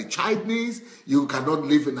things that the child needs, you cannot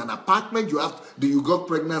live in an apartment, you got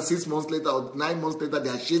pregnant 6 months later or 9 months later, they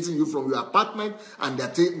are chasing you from your apartment and they're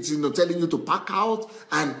telling you to pack out,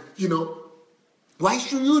 and why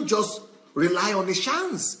should you just rely on a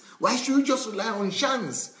chance? Why should you just rely on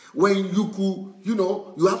chance when you could,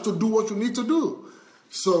 you have to do what you need to do?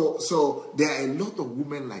 So there are a lot of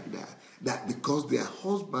women like that because their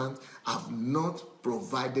husbands have not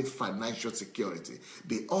provided financial security.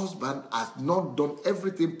 The husband has not done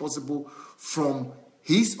everything possible from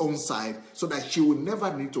his own side so that she will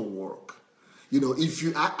never need to work.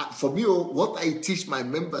 For me, what I teach my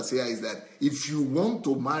members here is that if you want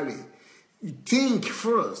to marry, think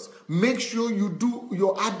first. Make sure you do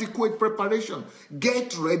your adequate preparation.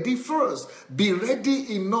 Get ready first. Be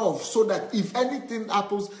ready enough so that if anything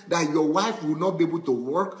happens, that your wife will not be able to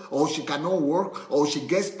work, or she cannot work, or she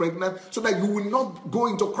gets pregnant, so that you will not go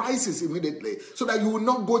into crisis immediately. So that you will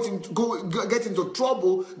not get into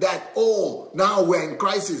trouble that, oh, now we're in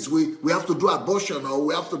crisis. We have to do abortion, or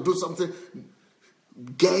we have to do something.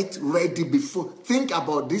 Get ready think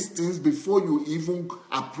about these things before you even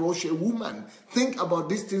approach a woman. Think about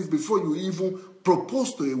these things before you even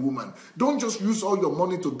propose to a woman. Don't just use all your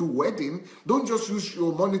money to do wedding. Don't just use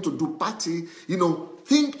your money to do party.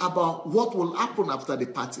 Think about what will happen after the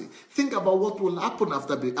party. Think about what will happen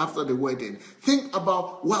after the wedding. Think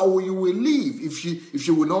about how you will live if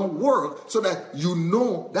she will not work, so that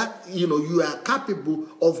that you are capable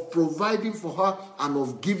of providing for her and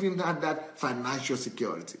of giving her that financial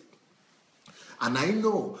security. And I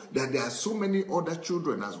know that there are so many other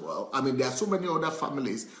children as well. I mean, there are so many other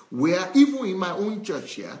families where, even in my own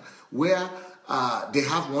church here, where they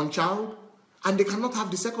have one child and they cannot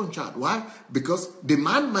have the second child. Why? Because the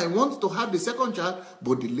man might want to have the second child,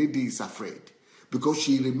 but the lady is afraid, because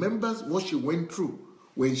she remembers what she went through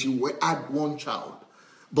when she had one child.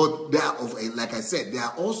 But like I said, there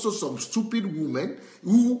are also some stupid women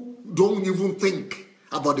who don't even think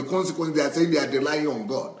about the consequences. They are saying they are relying on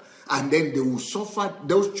God. And then they will suffer.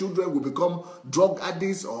 Those children will become drug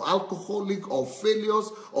addicts or alcoholic or failures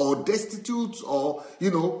or destitute or,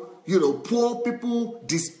 poor people,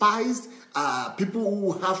 despised, people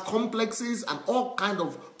who have complexes and all kinds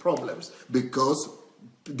of problems, because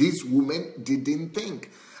these women didn't think.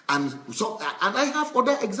 And I have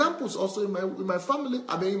other examples also in my family,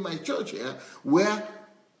 in my church here, where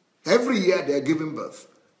every year they are giving birth.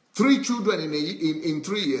 3 children in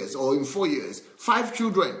 3 years or in 4 years. 5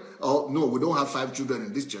 children. Oh no, we don't have 5 children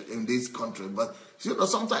in this church, in this country. But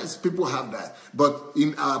sometimes people have that. But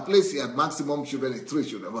in our place here, maximum children is 3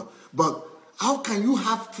 children. But how can you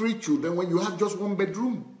have 3 children when you have just 1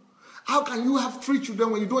 bedroom? How can you have 3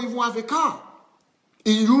 children when you don't even have a car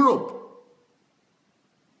in Europe?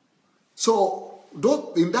 So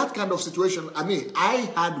in that kind of situation,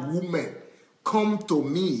 I had women come to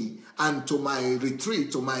me and to my retreat,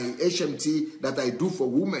 to my HMT that I do for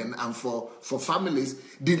women and for families.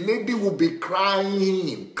 The lady will be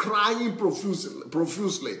crying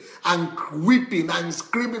profusely and weeping and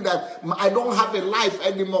screaming that I don't have a life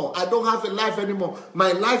anymore. I don't have a life anymore.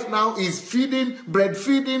 My life now is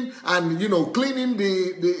breastfeeding and, cleaning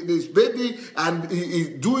this baby and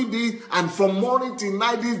doing this. And from morning till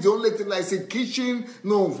night, this is the only thing I see: kitchen,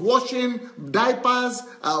 washing, diapers,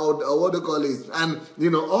 or what they call it, and,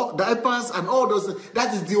 all diapers and all those things.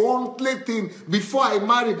 That is the only thing. Before I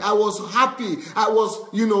married, I was happy. I was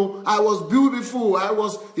beautiful. I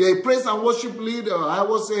was a praise and worship leader. I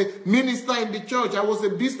was a minister in the church. I was a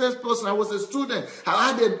business person. I was a student.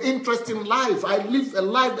 I had an interesting life. I lived a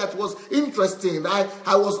life that was interesting. I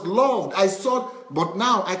was loved. But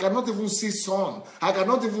now I cannot even see sun. I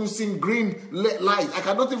cannot even see green light. I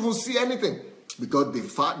cannot even see anything, because the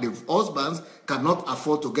husbands cannot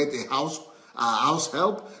afford to get a house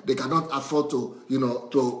help. They cannot afford to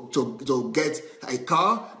get a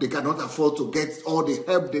car. They cannot afford to get all the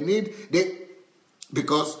help they need.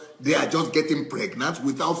 Because they are just getting pregnant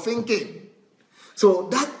without thinking. So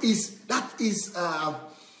that is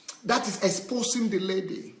exposing the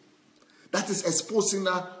lady. That is exposing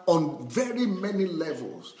her on very many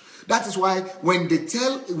levels. That is why when they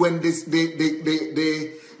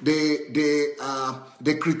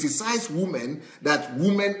criticize women, that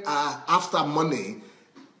women are after money.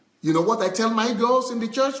 You know what I tell my girls in the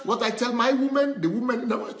church? What I tell my women, the women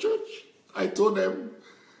in our church? I told them,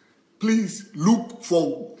 please look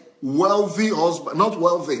for wealthy husband, not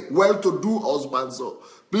wealthy, well-to-do husbands. So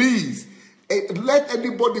please, let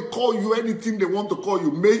anybody call you anything they want to call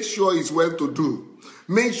you. Make sure he's well-to-do.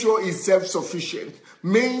 Make sure he's self-sufficient.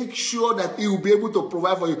 Make sure that he will be able to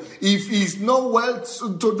provide for you. If he's not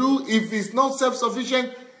well-to-do, if he's not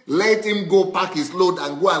self-sufficient, let him go pack his load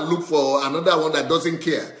and go and look for another one that doesn't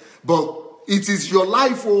care. But it is your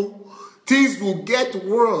life, oh. Things will get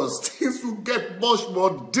worse. Things will get much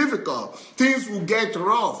more difficult. Things will get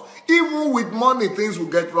rough. Even with money, things will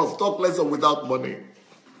get rough. Talk less of without money.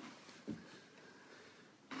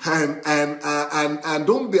 And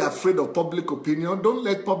don't be afraid of public opinion. Don't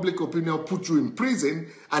let public opinion put you in prison.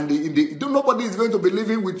 And nobody is going to be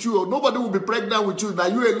living with you, or nobody will be pregnant with you. Now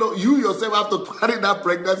you alone, you yourself have to carry that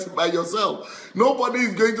pregnancy by yourself. Nobody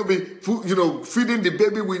is going to be, feeding the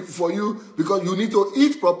baby for you, because you need to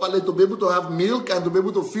eat properly to be able to have milk and to be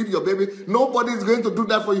able to feed your baby. Nobody is going to do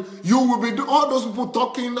that for you. You will be all those people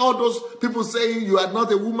talking, all those people saying you are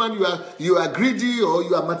not a woman, you are greedy, or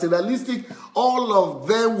you are materialistic. All of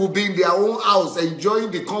them will be in their own house,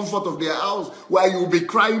 enjoying the comfort of their house, while you will be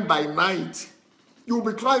crying by night. You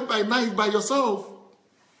will be crying by night by yourself.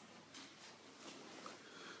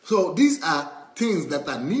 So these are things that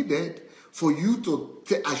are needed for you to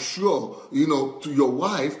assure, to your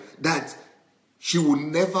wife that she will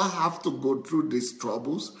never have to go through these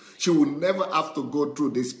troubles. She will never have to go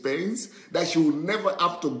through these pains. That she will never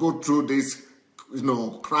have to go through this,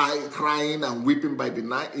 crying and weeping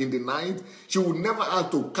in the night. She will never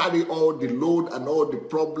have to carry all the load and all the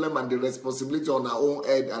problem and the responsibility on her own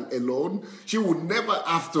head and alone. She will never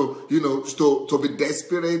have to, to be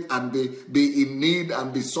desperate and be in need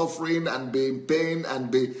and be suffering and be in pain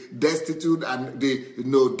and be destitute and be,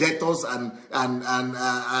 debtors and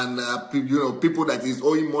people that is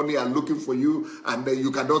owing money and looking for you, and then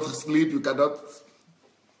you cannot sleep, you cannot.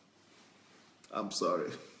 I'm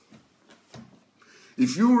sorry.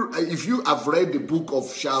 If you have read the book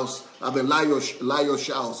of Shouts, Lio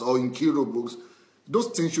Shouts, or in Kiro books, those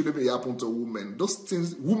things shouldn't be happen to women. Those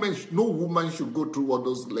things, no woman should go through what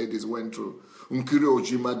those ladies went through. Nkiri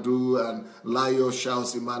Ojimadu and Lio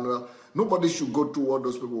Shouts, Emmanuel. Nobody should go through what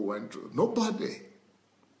those people went through. Nobody.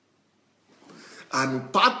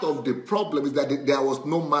 And part of the problem is that there was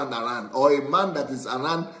no man around, or a man that is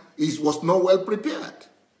around was not well prepared.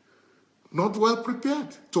 Not well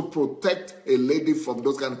prepared to protect a lady from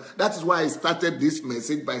those kind of. That is why I started this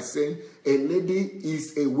message by saying a lady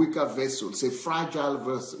is a weaker vessel. It's a fragile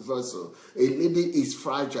vessel. A lady is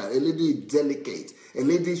fragile. A lady is delicate. A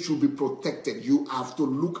lady should be protected. You have to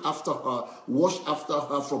look after her, watch after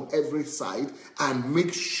her from every side, and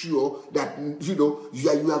make sure that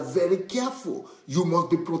you are very careful. You must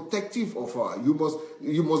be protective of her.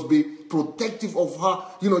 You must be protective of her.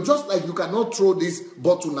 Just like you cannot throw this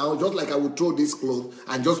bottle now, just like I would throw this cloth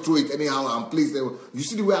and just throw it anyhow and place it. You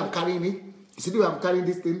see the way I'm carrying it? You see the way I'm carrying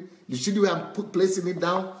this thing? You see the way I'm placing it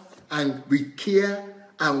down? And with care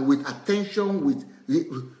and with attention,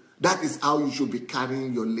 that is how you should be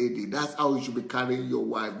carrying your lady. That's how you should be carrying your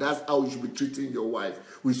wife. That's how you should be treating your wife.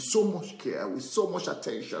 With so much care, with so much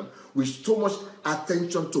attention, with so much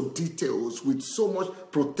attention to details, with so much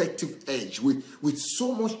protective edge, with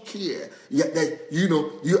so much care.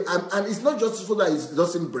 And it's not just so that it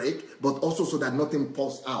doesn't break, but also so that nothing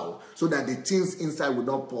pours out, so that the things inside will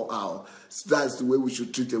not pour out. So that's the way we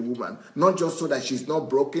should treat a woman. Not just so that she's not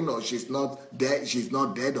broken, or she's not dead,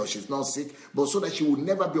 or she's not sick, but so that she will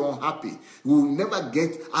never be unhappy. We will never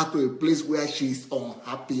get her to a place where she's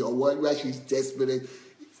unhappy or where she's desperate.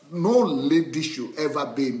 No lady should ever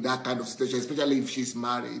be in that kind of situation, especially if she's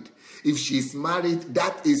married. If she's married,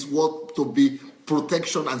 that is what to be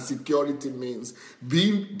protection and security means.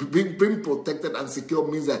 Being protected and secure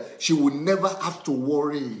means that she will never have to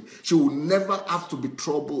worry. She will never have to be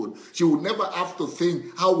troubled. She will never have to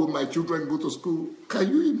think, how will my children go to school? Can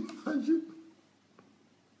you imagine?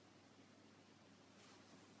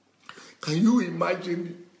 Can you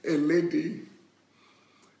imagine a lady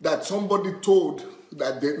that somebody told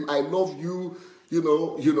that I love you,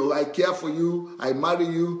 I care for you, I marry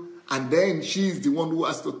you, and then she's the one who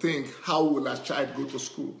has to think, how will her child go to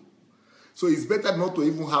school? So it's better not to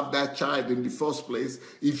even have that child in the first place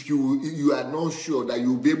if you are not sure that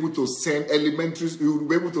you'll be able to send you'll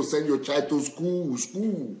be able to send your child to school.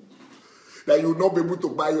 That you'll not be able to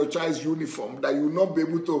buy your child's uniform, that you'll not be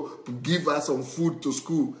able to give her some food to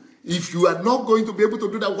school. If you are not going to be able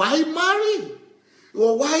to do that, why marry?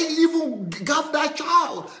 Or why even have that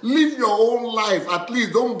child? Live your own life. At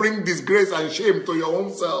least don't bring disgrace and shame to your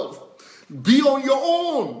own self. Be on your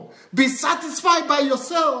own. Be satisfied by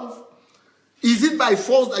yourself. Is it by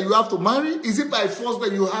force that you have to marry? Is it by force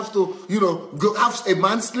that you have to, go have a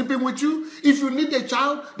man sleeping with you? If you need a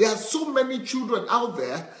child, there are so many children out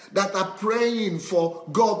there that are praying for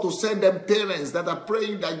God to send them parents, that are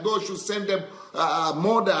praying that God should send them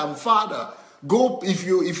mother and father. Go, if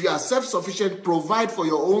you are self-sufficient, provide for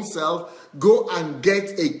your own self. Go and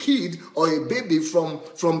get a kid or a baby from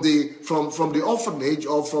the orphanage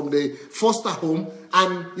or from the foster home,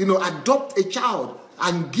 and adopt a child.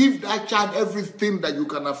 And give that child everything that you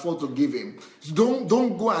can afford to give him. Don't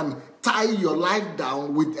go and tie your life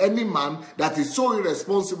down with any man that is so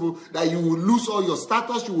irresponsible that you will lose all your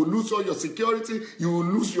status, you will lose all your security, you will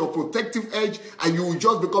lose your protective edge, and you will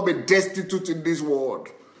just become a destitute in this world.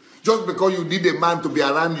 Just because you need a man to be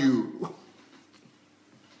around you.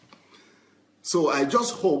 So I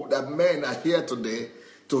just hope that men are here today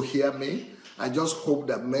to hear me. I just hope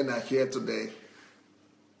that men are here today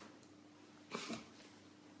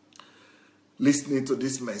listening to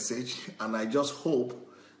this message, and I just hope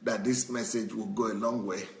that this message will go a long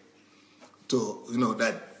way to,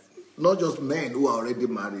 that not just men who are already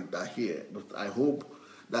married are here, but I hope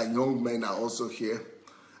that young men are also here.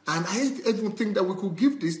 And I even think that we could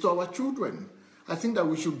give this to our children. I think that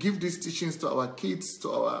we should give these teachings to our kids,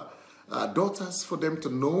 to our daughters, for them to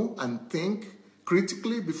know and think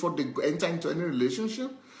critically before they enter into any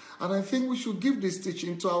relationship. And I think we should give this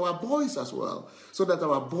teaching to our boys as well, so that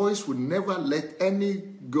our boys would never let any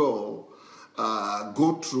girl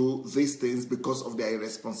go through these things because of their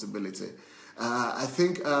irresponsibility. I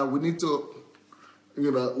think we need to,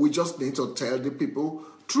 we just need to tell the people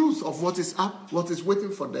truth of what is up, what is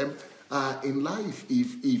waiting for them in life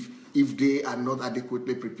if they are not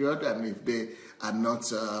adequately prepared, and if they are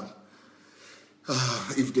not,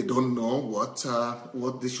 if they don't know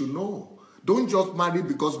what they should know. Don't just marry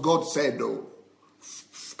because God said, though.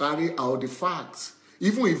 Carry out the facts.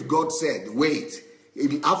 Even if God said, wait,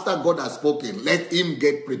 after God has spoken, let him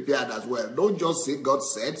get prepared as well. Don't just say God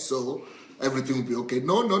said so, everything will be okay.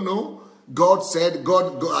 No. God said,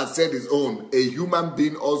 God has said his own. A human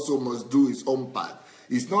being also must do his own part.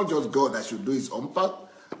 It's not just God that should do his own part.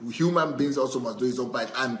 Human beings also must do his own part.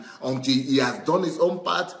 And until he has done his own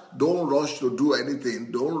part, don't rush to do anything.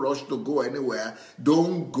 Don't rush to go anywhere.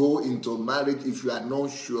 Don't go into marriage if you are not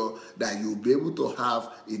sure that you'll be able to have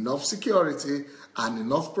enough security and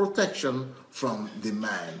enough protection from the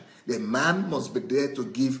man. The man must be there to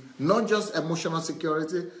give not just emotional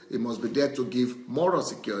security, he must be there to give moral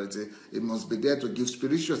security, he must be there to give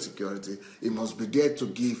spiritual security, he must be there to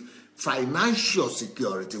give financial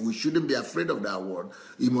security. We shouldn't be afraid of that word.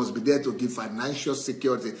 He must be there to give financial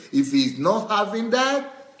security. If he's not having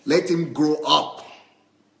that, let him grow up.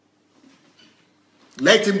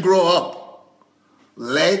 Let him grow up.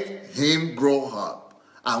 Let him grow up.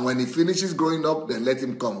 And when he finishes growing up, then let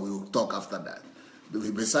him come. We'll talk after that.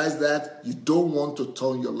 Besides that, you don't want to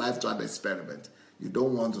turn your life to an experiment. You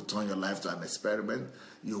don't want to turn your life to an experiment.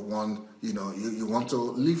 You want, you want to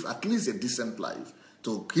live at least a decent life.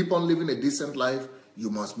 To keep on living a decent life, you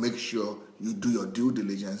must make sure you do your due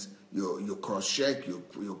diligence. You cross-check. You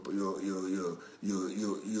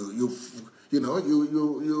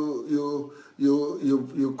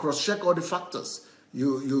cross-check all the factors.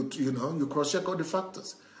 You cross-check all the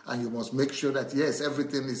factors, and you must make sure that yes,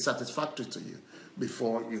 everything is satisfactory to you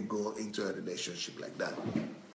before you go into a relationship like that.